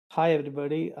Hi,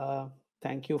 everybody.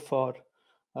 Thank you for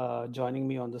joining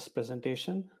me on this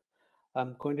presentation.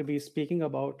 I'm going to be speaking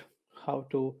about how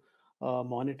to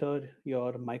monitor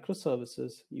your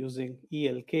microservices using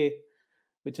ELK,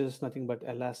 which is nothing but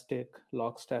Elastic,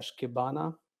 Logstash,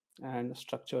 Kibana, and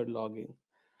structured logging.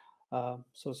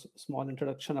 Small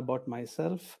introduction about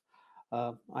myself.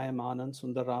 I am Anand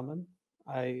Sunderraman.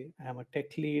 I am a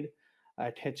tech lead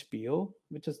at HBO,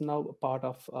 which is now a part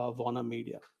of Warner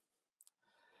Media.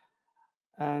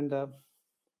 And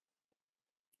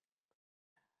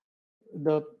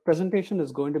The presentation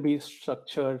is going to be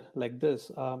structured like this.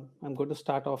 I'm going to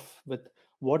start off with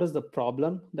what is the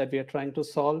problem that we are trying to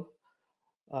solve,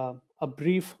 a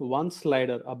brief one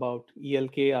slider about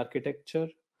ELK architecture,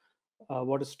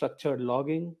 what is structured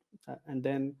logging, and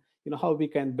then how we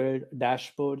can build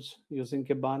dashboards using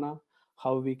Kibana,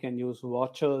 how we can use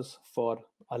watchers for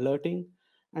alerting,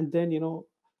 and then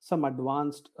some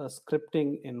advanced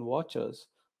scripting in watchers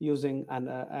using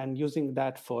and using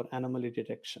that for anomaly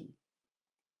detection.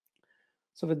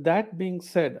 So, with that being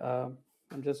said, I'm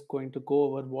just going to go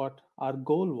over what our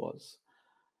goal was.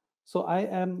 So, I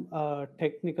am a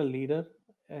technical leader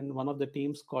in one of the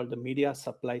teams called the Media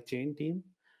Supply Chain team.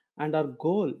 And our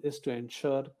goal is to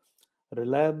ensure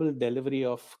reliable delivery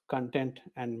of content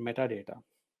and metadata.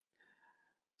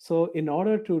 So, in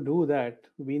order to do that,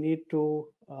 we need to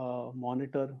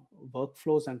monitor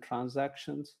workflows and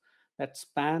transactions that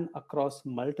span across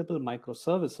multiple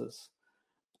microservices.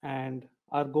 And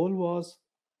our goal was,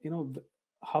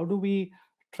 how do we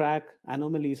track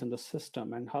anomalies in the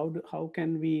system, and how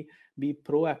can we be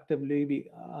proactively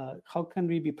be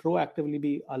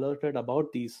alerted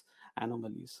about these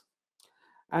anomalies?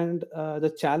 And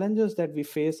the challenges that we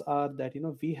face are that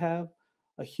we have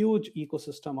a huge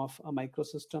ecosystem of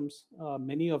microsystems.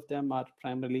 Many of them are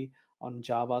primarily on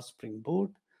Java Spring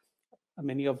Boot.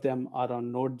 Many of them are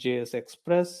on Node.js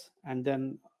Express, and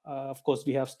then of course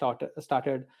we have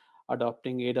started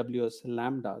adopting AWS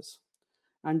Lambdas.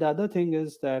 And the other thing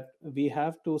is that we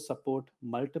have to support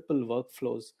multiple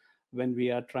workflows when we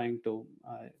are trying to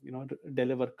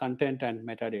deliver content and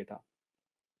metadata.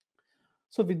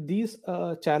 So with these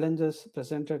challenges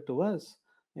presented to us,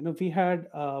 we had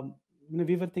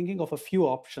we were thinking of a few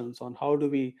options on how do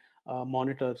we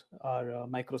monitor our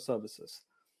microservices.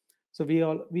 So we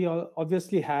all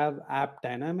obviously have app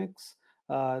dynamics,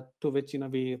 to which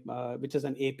which is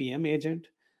an APM agent.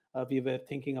 We were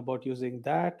thinking about using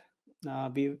that.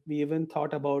 We even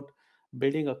thought about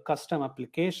building a custom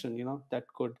application, that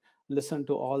could listen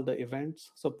to all the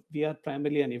events. So we are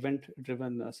primarily an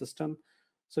event-driven system.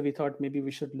 So we thought maybe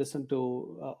we should listen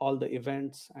to all the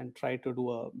events and try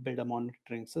to build a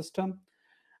monitoring system.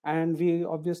 And we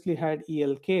obviously had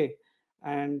ELK,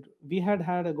 and we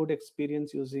had a good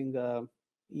experience using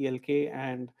ELK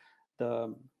and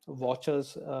the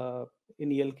watchers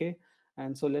in ELK.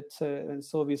 And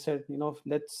so we said,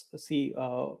 let's see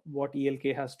what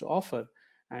ELK has to offer,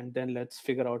 and then let's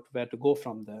figure out where to go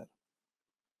from there.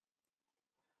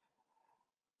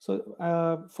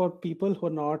 So, for people who are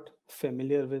not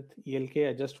familiar with ELK,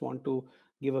 I just want to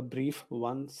give a brief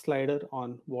one slider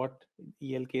on what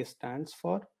ELK stands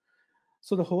for.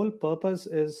 So, the whole purpose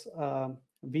is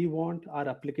we want our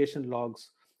application logs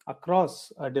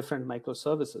across different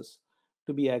microservices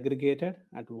to be aggregated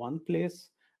at one place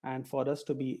and for us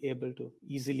to be able to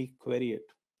easily query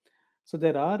it. So,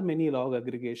 there are many log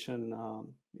aggregation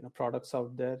products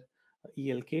out there.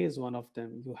 ELK is one of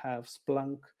them. You have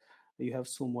Splunk, you have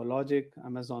Sumo Logic,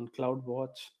 Amazon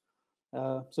CloudWatch.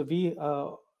 So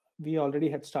we already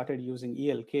had started using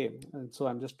ELK, and so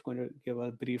I'm just going to give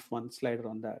a brief one slider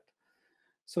on that.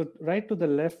 So right to the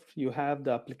left, you have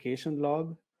the application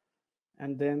log,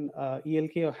 and then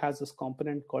ELK has this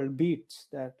component called beats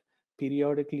that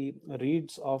periodically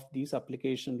reads off these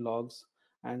application logs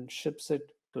and ships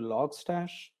it to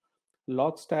Logstash.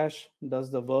 Logstash does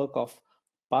the work of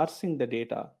parsing the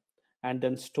data and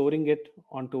then storing it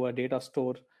onto a data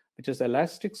store, which is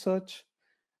Elasticsearch.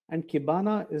 And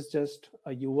Kibana is just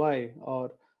a UI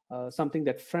or something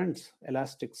that fronts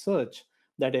Elasticsearch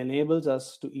that enables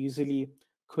us to easily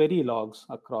query logs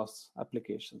across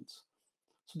applications.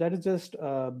 So that is just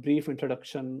a brief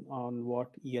introduction on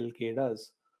what ELK does.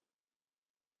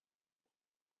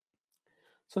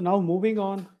 So now moving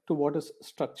on to what is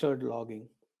structured logging.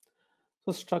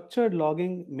 So structured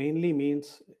logging mainly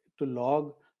means to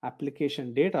log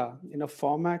application data in a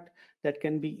format that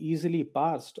can be easily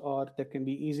parsed or that can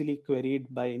be easily queried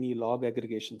by any log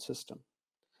aggregation system.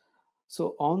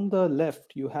 So on the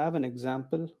left, you have an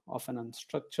example of an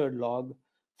unstructured log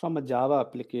from a Java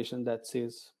application that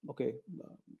says, okay,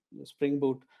 the Spring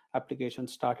Boot application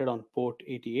started on port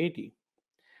 8080.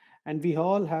 And we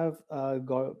all have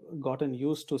gotten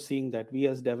used to seeing that. We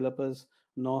as developers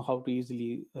know how to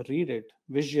easily read it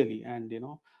visually and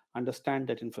understand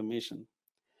that information.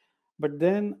 But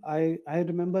then I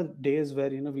remember days where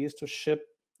we used to ship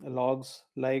logs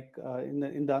like in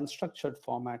the unstructured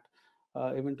format,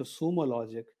 even to sumo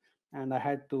logic, and I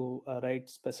had to write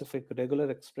specific regular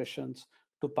expressions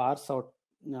to parse out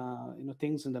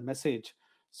things in the message,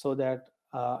 so that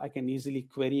I can easily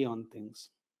query on things.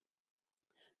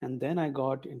 And then I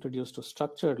got introduced to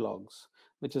structured logs,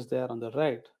 which is there on the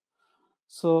right.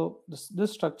 So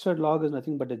this structured log is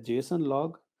nothing but a JSON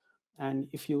log, and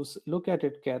if you look at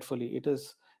it carefully,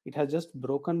 it has just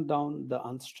broken down the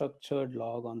unstructured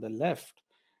log on the left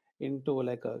into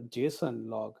like a JSON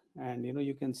log, and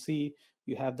you can see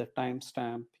you have the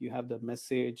timestamp, you have the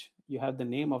message, you have the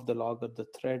name of the log or the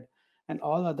thread, and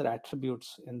all other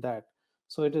attributes in that.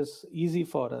 So it is easy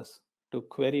for us to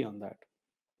query on that.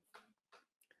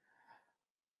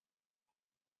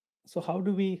 So how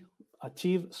do we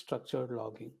achieve structured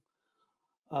logging?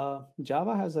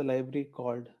 Java has a library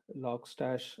called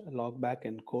logstash logback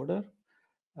encoder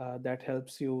that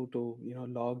helps you to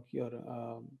log your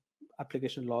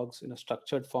application logs in a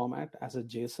structured format as a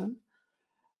JSON,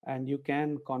 and you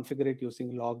can configure it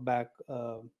using logback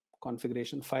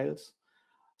configuration files.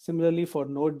 Similarly, for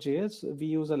Node.js, we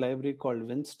use a library called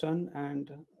Winston,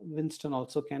 and Winston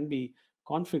also can be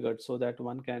configured so that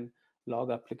one can log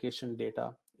application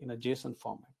data in a JSON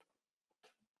format.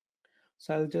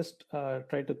 So I'll just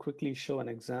try to quickly show an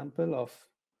example of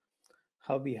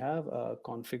how we have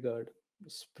configured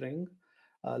Spring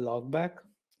logback.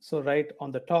 So right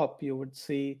on the top, you would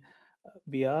see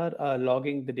we are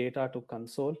logging the data to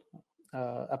console,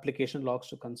 application logs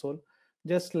to console,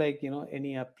 just like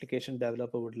any application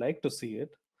developer would like to see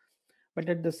it. But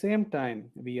at the same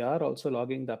time, we are also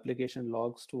logging the application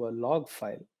logs to a log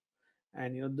file,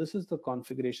 and this is the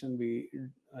configuration we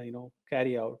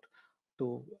carry out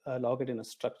to log it in a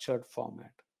structured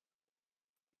format.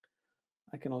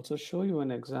 I can also show you an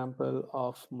example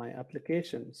of my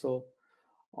application. So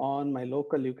on my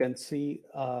local, you can see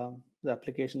the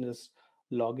application is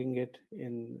logging it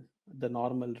in the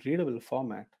normal readable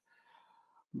format.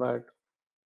 But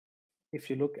if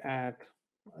you look at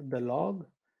the log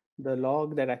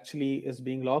that actually is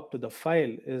being logged to the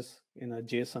file is in a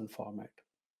JSON format.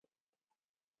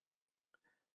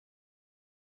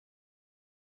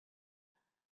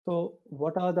 So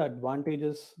what are the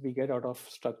advantages we get out of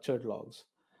structured logs?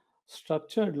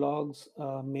 Structured logs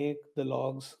make the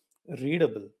logs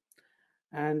readable,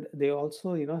 and they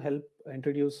also help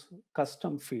introduce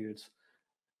custom fields.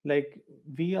 Like,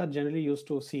 we are generally used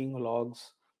to seeing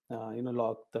logs,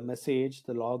 log the message,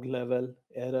 the log level,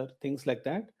 error, things like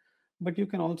that, but you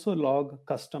can also log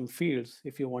custom fields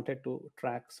if you wanted to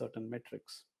track certain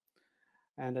metrics.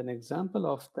 And an example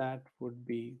of that would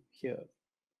be here.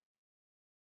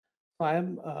 So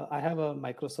I have a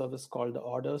microservice called the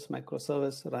orders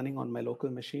microservice running on my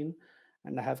local machine,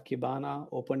 and I have Kibana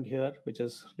opened here, which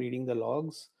is reading the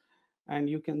logs. And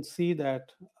you can see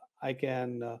that I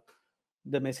can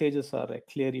the messages are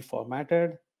clearly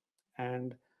formatted,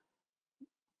 and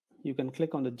you can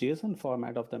click on the JSON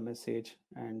format of the message,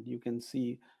 and you can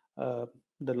see uh,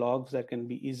 the logs that can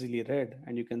be easily read,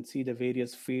 and you can see the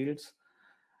various fields.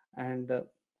 And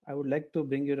I would like to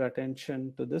bring your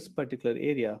attention to this particular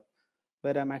area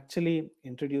where I'm actually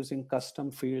introducing custom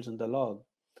fields in the log.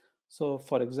 So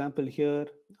for example, here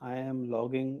I am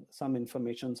logging some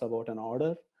information about an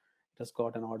order. It has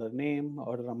got an order name,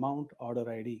 order amount, order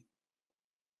ID.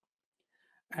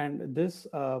 And this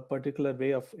particular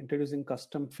way of introducing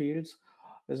custom fields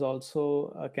is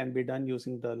also can be done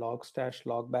using the logstash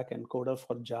logback encoder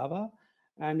for Java,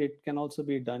 and it can also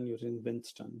be done using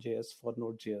Winston JS for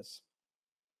Node.js.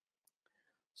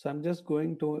 So I'm just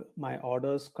going to my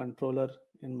orders controller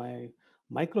in my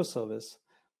microservice,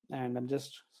 and I'm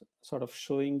just sort of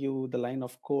showing you the line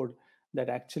of code that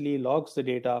actually logs the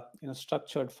data in a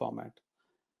structured format.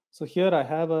 So here I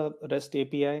have a REST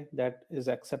API that is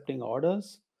accepting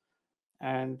orders,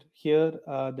 and here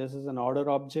this is an order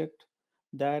object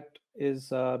that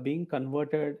is being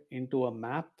converted into a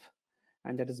map,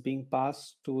 and that is being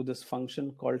passed to this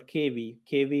function called kv.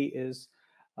 Kv is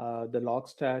the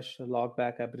logstash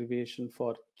logback abbreviation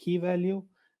for key value,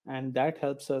 and that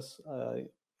helps us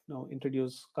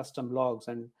introduce custom logs,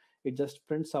 and it just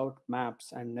prints out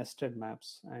maps and nested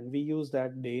maps, and we use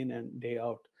that day in and day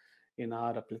out in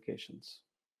our applications.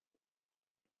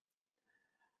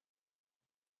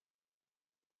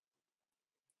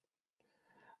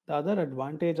 The other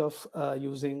advantage of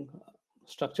using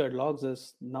structured logs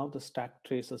is now the stack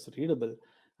trace is readable,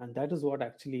 And that is what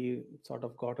actually sort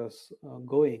of got us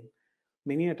going.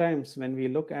 Many a times when we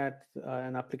look at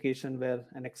an application where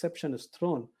an exception is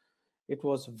thrown, it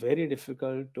was very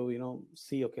difficult to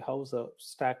see, okay, how's a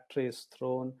stack trace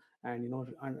thrown, and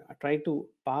and try to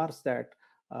parse that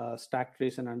stack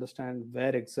trace and understand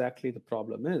where exactly the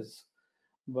problem is.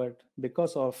 But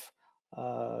because of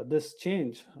this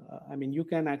change, I mean, you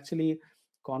can actually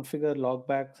configure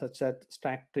logback such that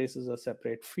stack trace is a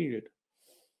separate field.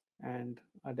 And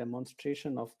a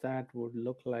demonstration of that would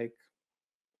look like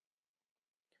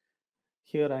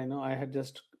here. I know I had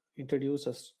just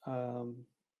introduced an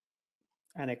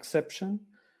exception.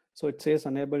 So it says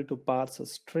unable to parse a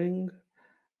string,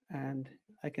 and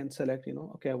I can select,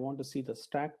 okay, I want to see the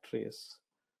stack trace.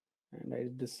 And I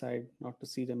decide not to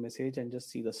see the message and just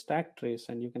see the stack trace.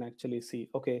 And you can actually see,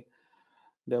 okay,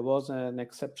 there was an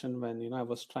exception when I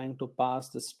was trying to pass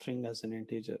the string as an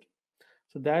integer.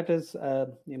 So that is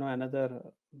another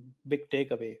big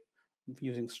takeaway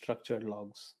using structured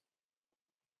logs.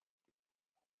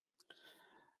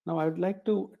 Now I would like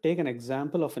to take an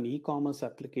example of an e-commerce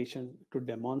application to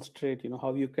demonstrate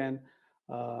how you can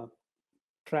uh,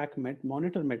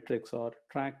 monitor metrics or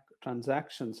track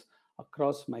transactions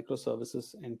across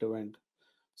microservices end to end.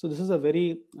 So this is a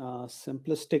very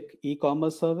simplistic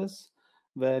e-commerce service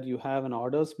where you have an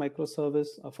orders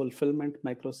microservice, a fulfillment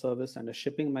microservice, and a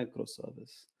shipping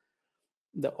microservice.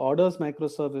 The orders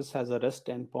microservice has a REST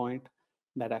endpoint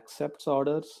that accepts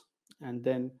orders, and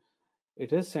then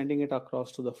it is sending it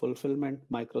across to the fulfillment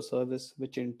microservice,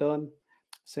 which in turn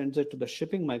sends it to the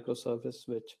shipping microservice,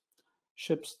 which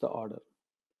ships the order.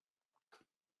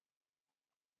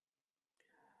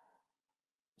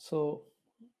 So,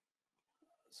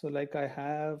 so like I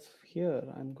have here,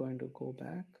 I'm going to go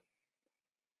back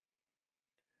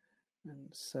and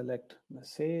select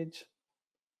message.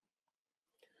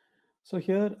 So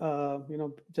here,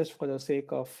 just for the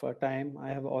sake of time, I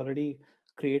have already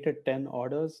created 10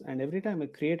 orders. And every time I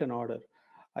create an order,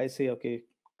 I say, okay,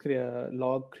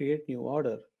 log create new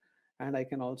order. And I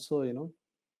can also,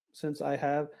 since I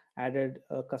have added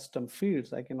custom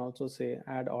fields, I can also say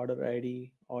add order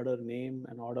ID, order name,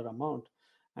 and order amount.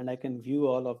 And I can view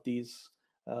all of these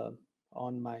uh,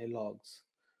 on my logs.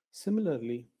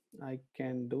 Similarly, I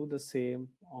can do the same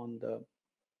on the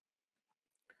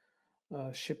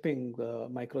shipping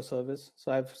microservice.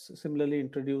 So I've similarly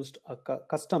introduced a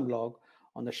custom log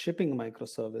on the shipping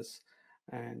microservice,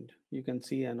 and you can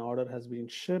see an order has been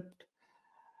shipped.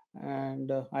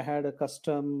 And I had a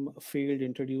custom field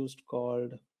introduced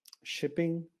called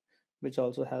shipping, which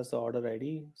also has the order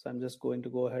ID. So I'm just going to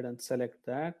go ahead and select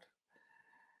that.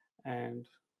 And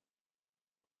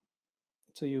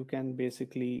so you can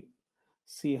basically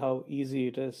see how easy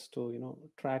it is to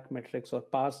track metrics or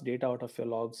parse data out of your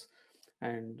logs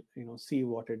and see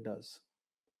what it does.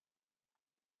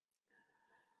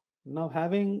 Now,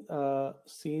 having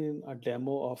seen a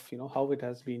demo of how it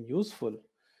has been useful,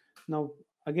 now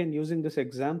again using this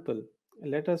example,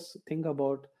 let us think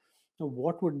about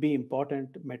what would be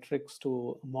important metrics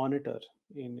to monitor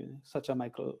in such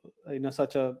a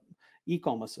such a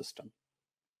e-commerce system.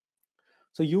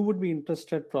 So you would be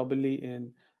interested probably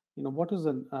in what is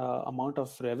the amount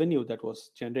of revenue that was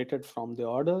generated from the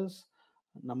orders,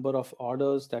 number of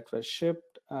orders that were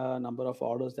shipped, number of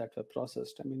orders that were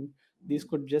processed. I mean, these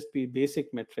could just be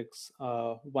basic metrics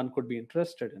one could be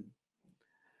interested in.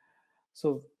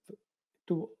 So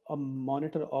to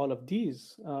monitor all of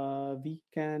these, we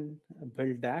can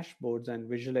build dashboards and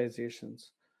visualizations.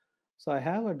 So I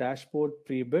have a dashboard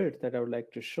pre-built that I would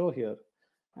like to show here.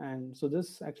 And so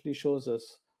this actually shows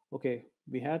us, okay,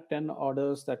 we had 10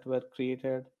 orders that were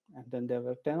created, and then there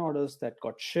were 10 orders that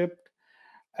got shipped,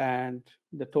 and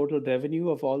the total revenue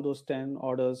of all those 10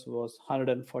 orders was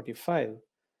 145.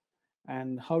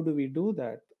 And how do we do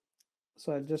that?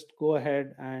 So I'll just go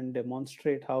ahead and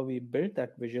demonstrate how we built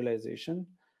that visualization.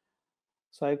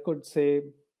 So I could say,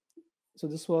 so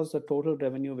this was the total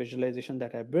revenue visualization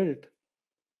that I built.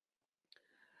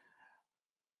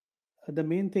 The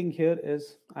main thing here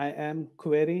is I am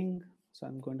querying. So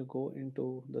I'm going to go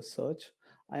into the search.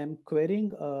 I am querying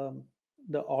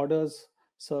the orders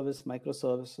service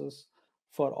microservices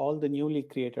for all the newly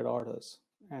created orders.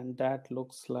 And that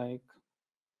looks like,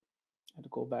 I'll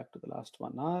go back to the last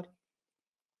 1 hour.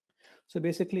 So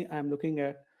basically, I'm looking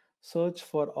at search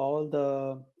for all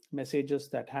the messages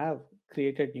that have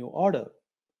created new order.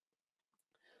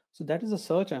 So that is a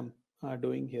search I'm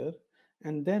doing here.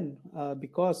 And then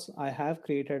because I have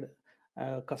created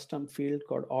a custom field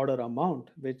called order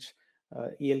amount, which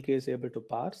ELK is able to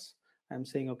parse, I'm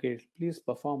saying, okay, please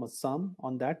perform a sum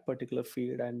on that particular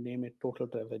field and name it total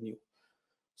revenue.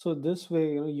 So this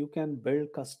way, you can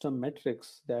build custom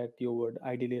metrics that you would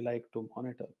ideally like to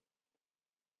monitor.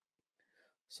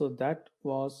 So that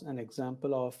was an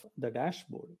example of the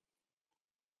dashboard.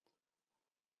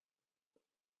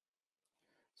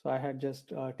 So I had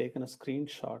just taken a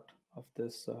screenshot of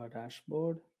this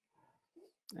dashboard,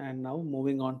 and now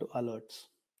moving on to alerts.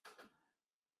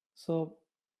 So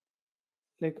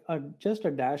like just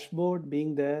a dashboard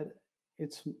being there,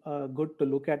 it's good to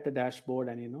look at the dashboard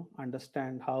and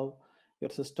understand how your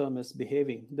system is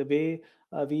behaving. The way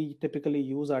we typically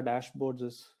use our dashboards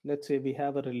is, let's say we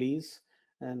have a release,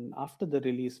 and after the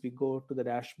release we go to the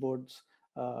dashboards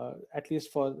at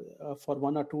least for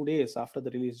 1 or 2 days after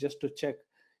the release, just to check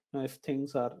if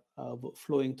things are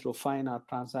flowing through fine, our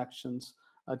transactions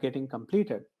are getting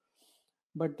completed.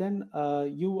 But then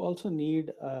you also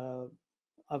need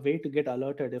a way to get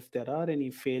alerted if there are any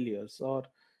failures, or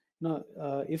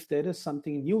if there is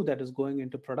something new that is going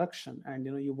into production, and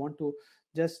you want to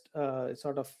just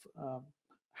sort of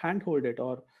handhold it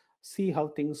or see how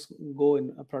things go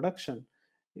in production.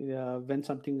 When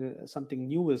something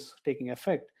new is taking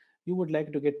effect, you would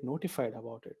like to get notified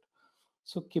about it.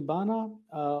 So Kibana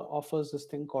offers this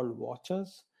thing called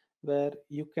watchers, where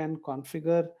you can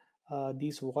configure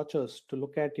these watchers to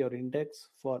look at your index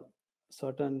for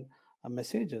certain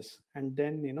messages, and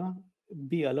then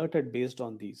be alerted based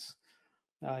on these.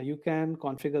 You can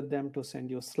configure them to send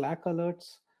you Slack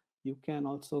alerts. You can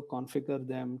also configure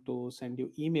them to send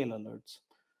you email alerts.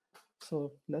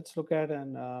 So let's look at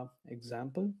an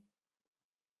example.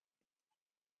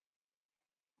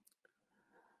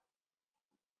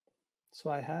 So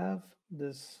I have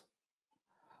this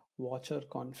watcher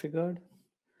configured.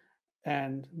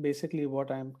 And basically, what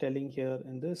I'm telling here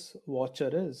in this watcher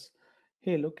is,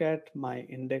 hey, look at my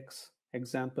index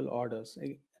example orders.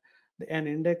 An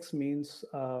index means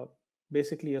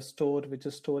basically a store which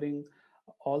is storing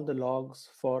all the logs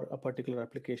for a particular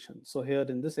application. So here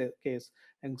in this case,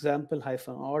 example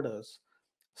hyphen orders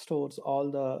stores all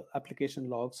the application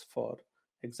logs for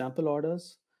example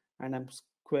orders, and I'm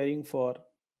querying for,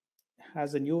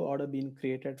 has a new order been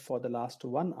created for the last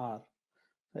 1 hour?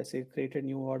 I say create a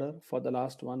new order for the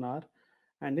last 1 hour.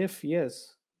 And if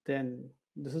yes, then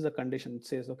this is a condition. It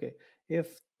says, okay,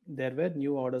 if there were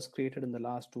new orders created in the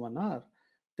last 1 hour,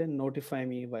 then notify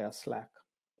me via Slack.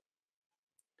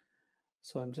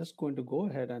 So I'm just going to go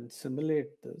ahead and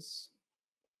simulate this.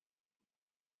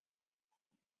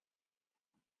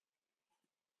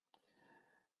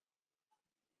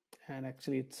 And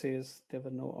actually it says there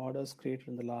were no orders created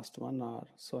in the last 1 hour.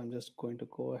 So I'm just going to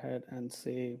go ahead and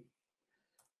say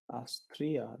last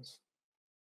 3 hours.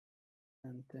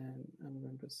 And then I'm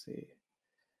going to say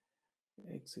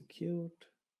execute.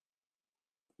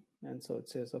 And so it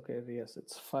says, okay, yes,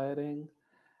 it's firing.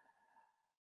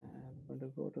 And I'm going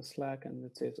to go to Slack, and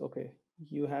it says, okay,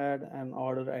 you had an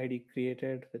order ID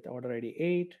created with order ID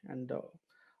 8, and the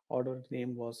order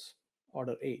name was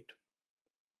order 8.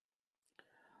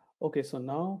 Okay, so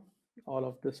now all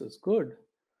of this is good.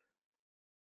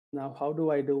 Now, how do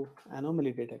I do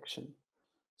anomaly detection?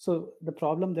 So the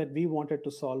problem that we wanted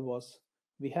to solve was,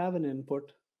 we have an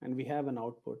input and we have an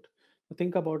output.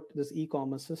 Think about this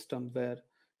e-commerce system where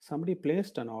somebody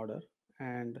placed an order,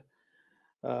 and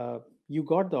uh, you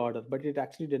got the order, but it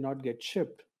actually did not get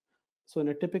shipped. So in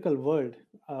a typical world,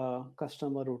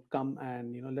 customer would come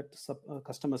and let the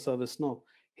customer service know,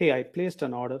 hey, I placed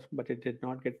an order, but it did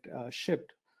not get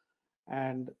shipped.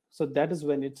 And so that is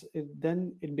when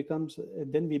then it becomes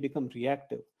then we become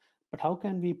reactive. But how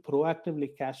can we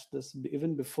proactively catch this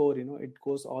even before it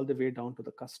goes all the way down to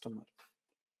the customer?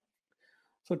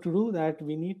 So to do that,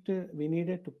 we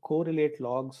needed to correlate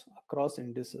logs across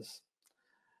indices.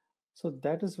 So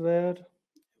that is where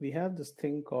we have this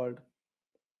thing called,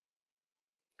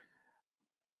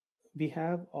 we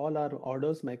have all our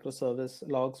orders microservice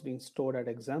logs being stored at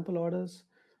example orders,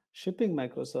 shipping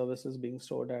microservices being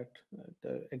stored at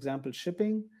the example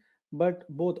shipping, but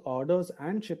both orders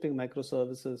and shipping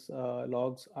microservices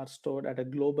logs are stored at a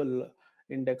global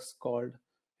index called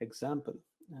example.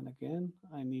 And again,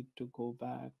 I need to go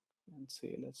back and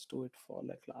say, let's do it for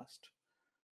like last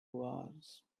 2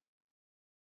 hours.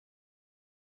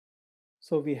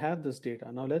 So we have this data.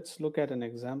 Now let's look at an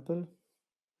example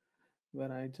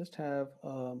where I just have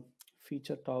a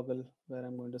feature toggle where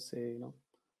I'm going to say,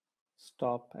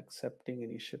 stop accepting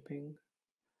any shipping.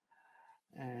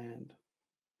 And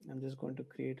I'm just going to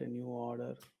create a new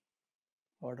order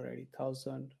ID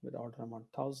 1000 with order amount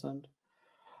 1000.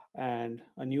 And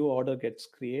a new order gets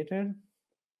created.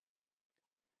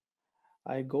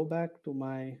 I go back to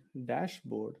my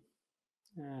dashboard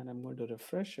and I'm going to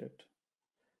refresh it.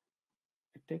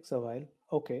 It takes a while.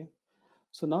 Okay.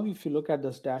 So now if you look at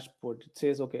this dashboard, it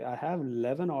says, okay, I have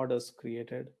 11 orders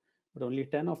created, but only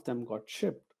 10 of them got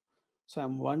shipped. So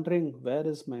I'm wondering, where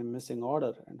is my missing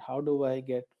order and how do I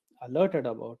get alerted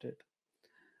about it?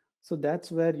 So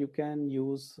that's where you can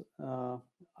use,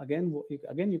 again,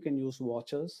 you can use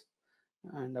watchers.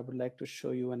 And I would like to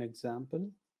show you an example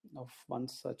of one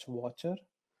such watcher.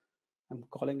 I'm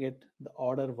calling it the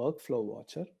order workflow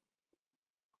watcher.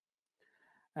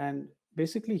 And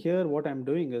basically here, what I'm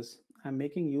doing is I'm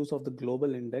making use of the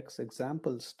global index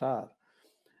example star,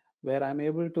 where I'm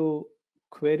able to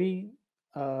query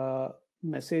uh,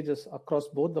 messages across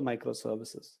both the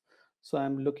microservices. So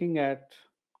I'm looking at,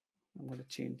 I'm going to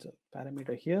change the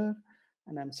parameter here,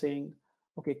 and I'm saying,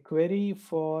 okay, query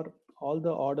for all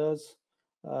the orders,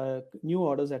 new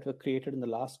orders that were created in the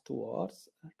last 2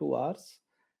 hours,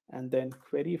 and then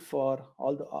query for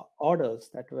all the orders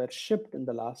that were shipped in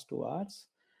the last 2 hours,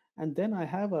 and then I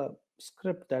have a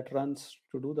script that runs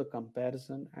to do the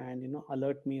comparison and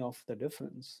alert me of the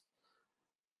difference.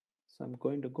 So I'm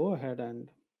going to go ahead and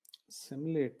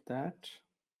simulate that.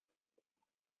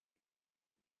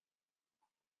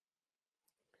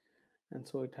 And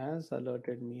so it has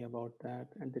alerted me about that.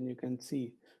 And then you can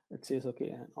see it says, okay,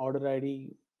 an order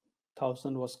ID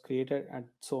 1000 was created at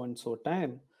so and so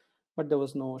time, but there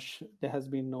has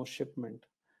been no shipment.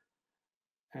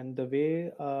 And the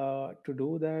way to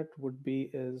do that would be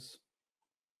is,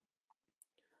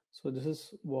 so this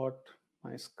is what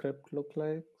my script look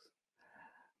like.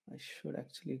 I should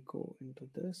actually go into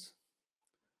this.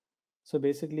 So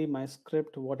basically my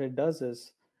script, what it does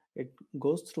is it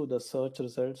goes through the search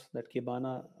results that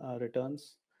Kibana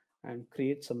returns and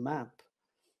creates a map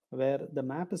where the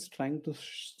map is trying to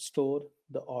store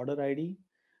the order ID,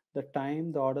 the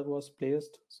time the order was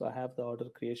placed. So I have the order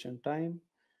creation time,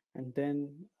 and then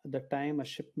the time a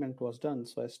shipment was done.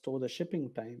 So I store the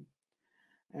shipping time.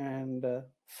 And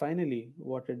finally,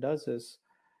 what it does is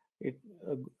it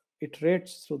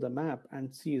iterates through the map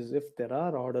and sees if there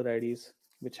are order IDs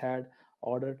which had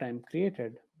order time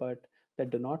created but that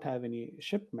do not have any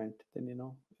shipment. Then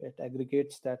it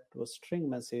aggregates that to a string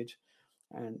message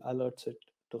and alerts it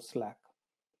to Slack.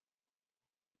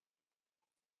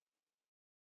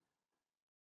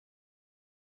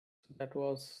 So that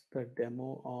was the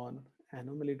demo on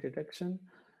anomaly detection.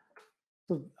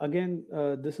 So again,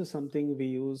 this is something we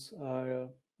use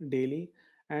daily,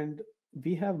 and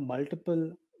we have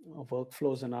multiple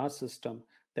workflows in our system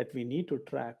that we need to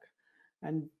track.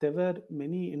 And there were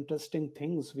many interesting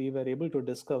things we were able to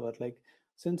discover. Like,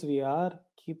 since we are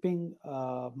keeping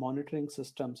monitoring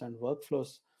systems and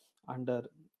workflows under,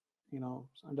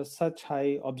 under such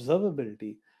high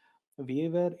observability, we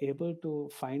were able to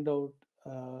find out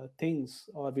things,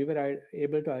 or we were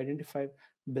able to identify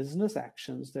business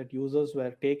actions that users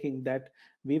were taking that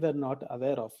we were not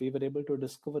aware of. We were able to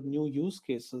discover new use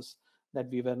cases that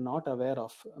we were not aware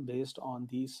of based on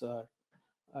these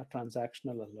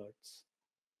transactional alerts.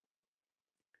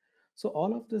 So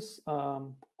all of this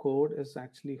code is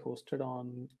actually hosted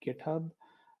on GitHub,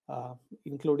 uh,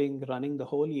 including running the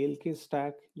whole ELK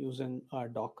stack using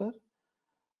Docker.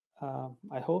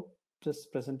 I hope this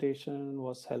presentation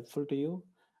was helpful to you,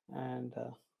 and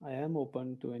I am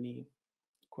open to any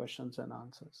questions and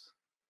answers.